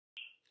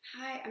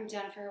Hi, I'm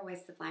Jennifer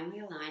with Sublimely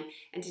Aligned,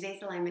 and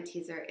today's alignment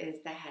teaser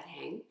is the head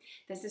hang.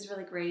 This is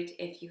really great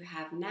if you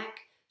have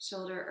neck,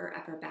 shoulder, or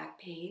upper back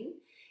pain,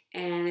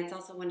 and it's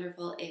also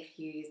wonderful if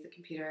you use the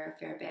computer a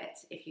fair bit,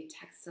 if you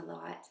text a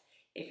lot,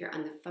 if you're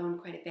on the phone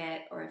quite a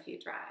bit, or if you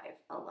drive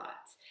a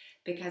lot,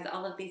 because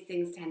all of these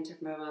things tend to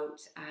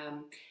promote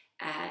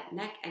a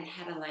neck and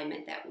head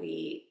alignment that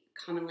we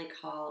commonly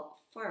call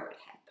forward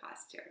head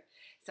posture.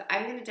 So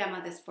I'm going to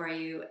demo this for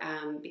you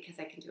because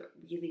I can do it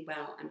really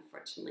well,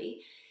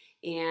 unfortunately.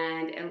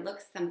 And it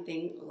looks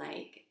something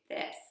like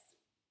this,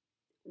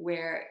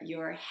 where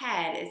your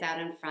head is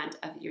out in front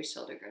of your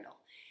shoulder girdle.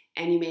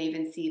 And you may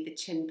even see the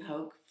chin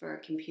poke for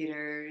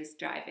computers,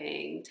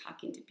 driving,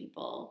 talking to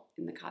people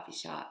in the coffee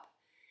shop.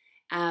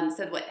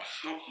 So what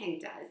the head hang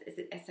does is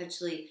it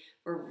essentially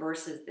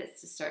reverses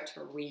this to start to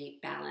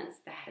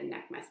rebalance the head and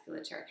neck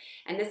musculature.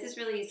 And this is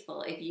really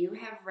useful if you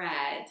have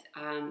read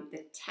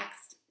the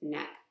text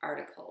neck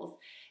articles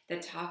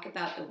that talk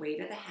about the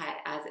weight of the head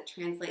as it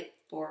translates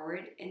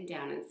forward and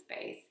down in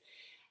space.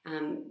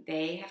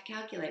 They have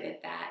calculated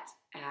that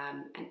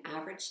an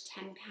average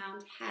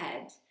 10-pound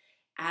head,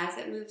 as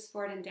it moves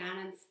forward and down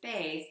in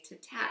space to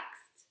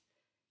text,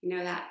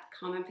 that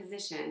common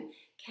position,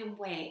 can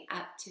weigh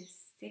up to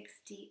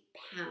 60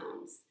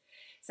 pounds.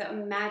 So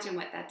imagine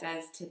what that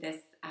does to this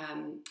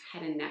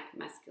head and neck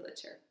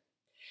musculature.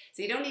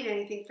 So you don't need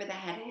anything for the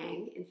head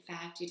hang. In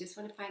fact, you just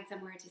want to find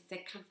somewhere to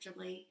sit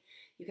comfortably.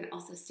 You can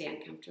also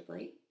stand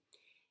comfortably.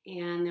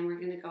 And then we're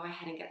going to go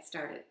ahead and get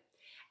started.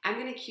 I'm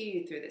going to cue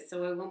you through this,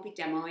 so I won't be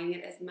demoing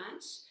it as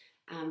much.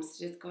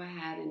 So just go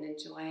ahead and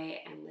enjoy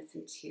and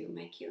listen to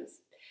my cues.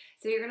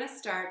 So you're going to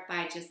start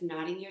by just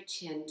nodding your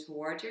chin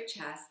toward your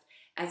chest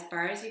as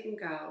far as you can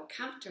go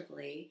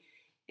comfortably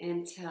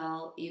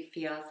until you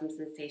feel some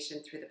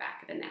sensation through the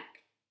back of the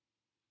neck.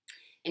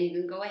 And you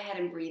can go ahead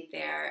and breathe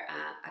there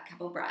a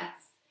couple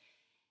breaths.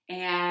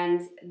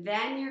 And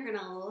then you're going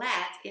to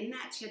let, in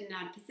that chin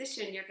nod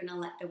position, you're going to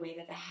let the weight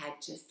of the head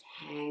just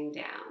hang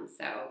down.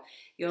 So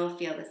you'll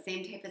feel the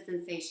same type of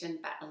sensation,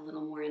 but a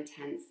little more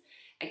intense.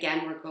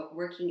 Again, we're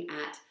working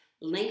at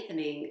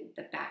lengthening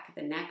the back of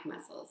the neck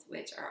muscles,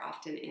 which are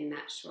often in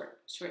that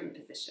shortened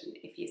position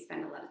if you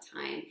spend a lot of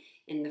time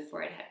in the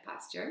forward head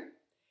posture.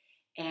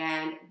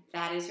 And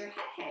that is your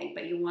head hang,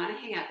 but you want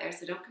to hang out there,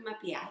 so don't come up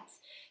yet.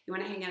 You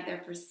want to hang out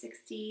there for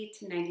 60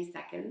 to 90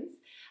 seconds,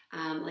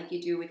 like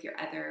you do with your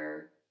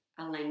other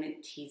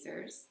alignment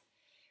teasers.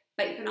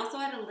 But you can also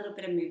add a little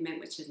bit of movement,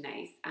 which is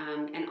nice.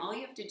 And all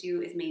you have to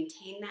do is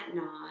maintain that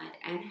nod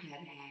and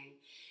head hang.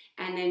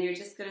 And then you're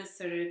just going to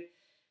sort of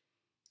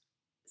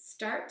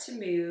start to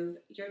move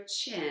your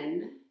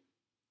chin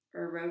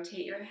or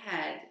rotate your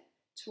head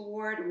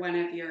toward one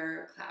of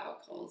your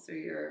clavicles or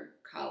your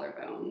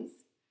collarbones,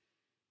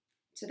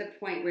 to the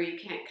point where you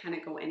can't kind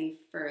of go any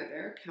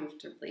further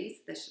comfortably.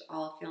 So this should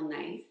all feel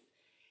nice.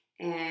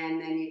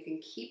 And then you can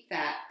keep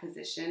that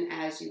position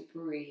as you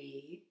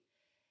breathe.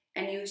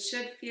 And you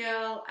should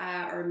feel,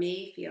 or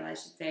may feel, I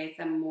should say,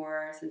 some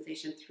more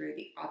sensation through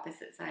the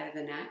opposite side of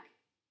the neck.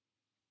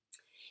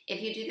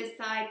 If you do this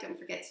side, don't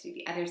forget to do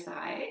the other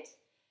side.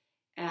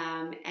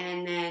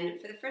 And then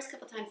for the first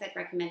couple times, I'd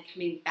recommend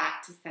coming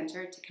back to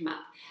center to come up.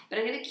 But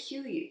I'm going to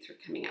cue you through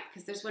coming up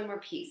because there's one more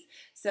piece.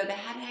 So the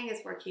head hang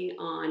is working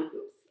on,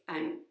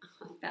 I'm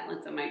off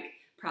balance on my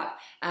prop.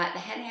 The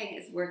head hang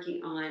is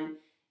working on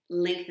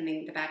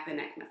lengthening the back of the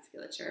neck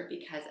musculature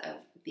because of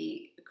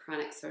the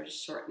chronic sort of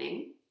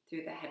shortening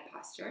through the head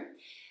posture.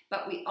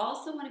 But we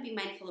also want to be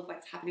mindful of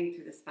what's happening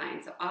through the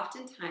spine. So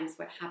oftentimes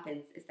what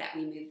happens is that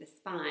we move the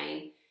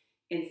spine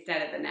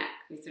instead of the neck.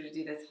 We sort of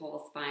do this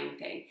whole spine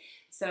thing.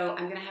 So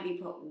I'm going to have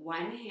you put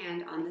one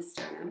hand on the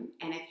sternum,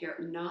 and if you're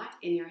not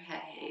in your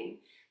head hang,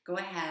 go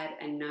ahead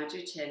and nod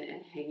your chin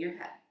and hang your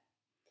head.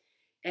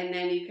 And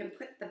then you can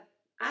put the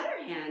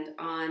other hand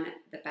on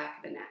the back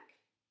of the neck,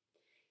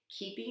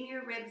 keeping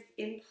your ribs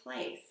in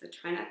place. So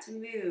try not to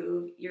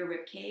move your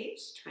rib cage,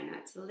 try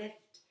not to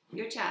lift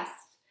your chest.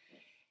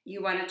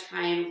 You want to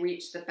try and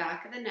reach the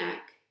back of the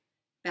neck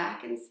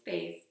back in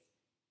space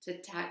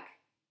to tuck,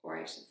 or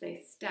I should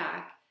say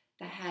stack,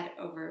 the head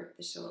over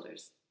the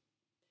shoulders.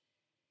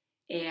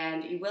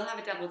 And you will have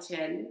a double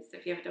chin, so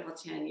if you have a double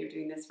chin, you're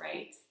doing this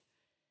right.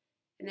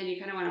 And then you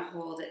kind of want to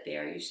hold it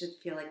there. You should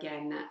feel,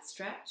 again, that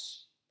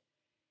stretch.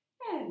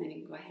 And then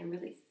you can go ahead and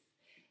release.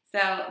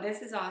 So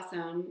this is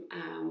awesome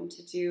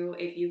to do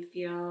if you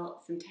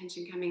feel some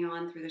tension coming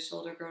on through the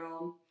shoulder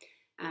girdle.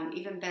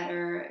 Even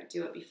better,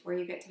 do it before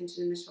you get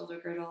tension in the shoulder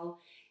girdle.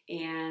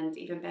 And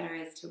even better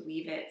is to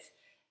weave it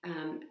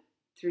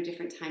through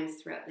different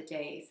times throughout the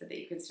day so that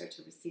you can start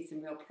to see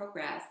some real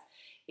progress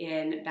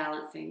in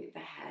balancing the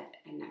head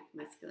and neck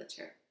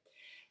musculature.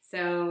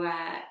 So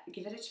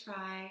give it a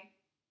try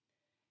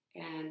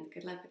and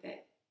good luck with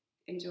it.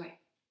 Enjoy.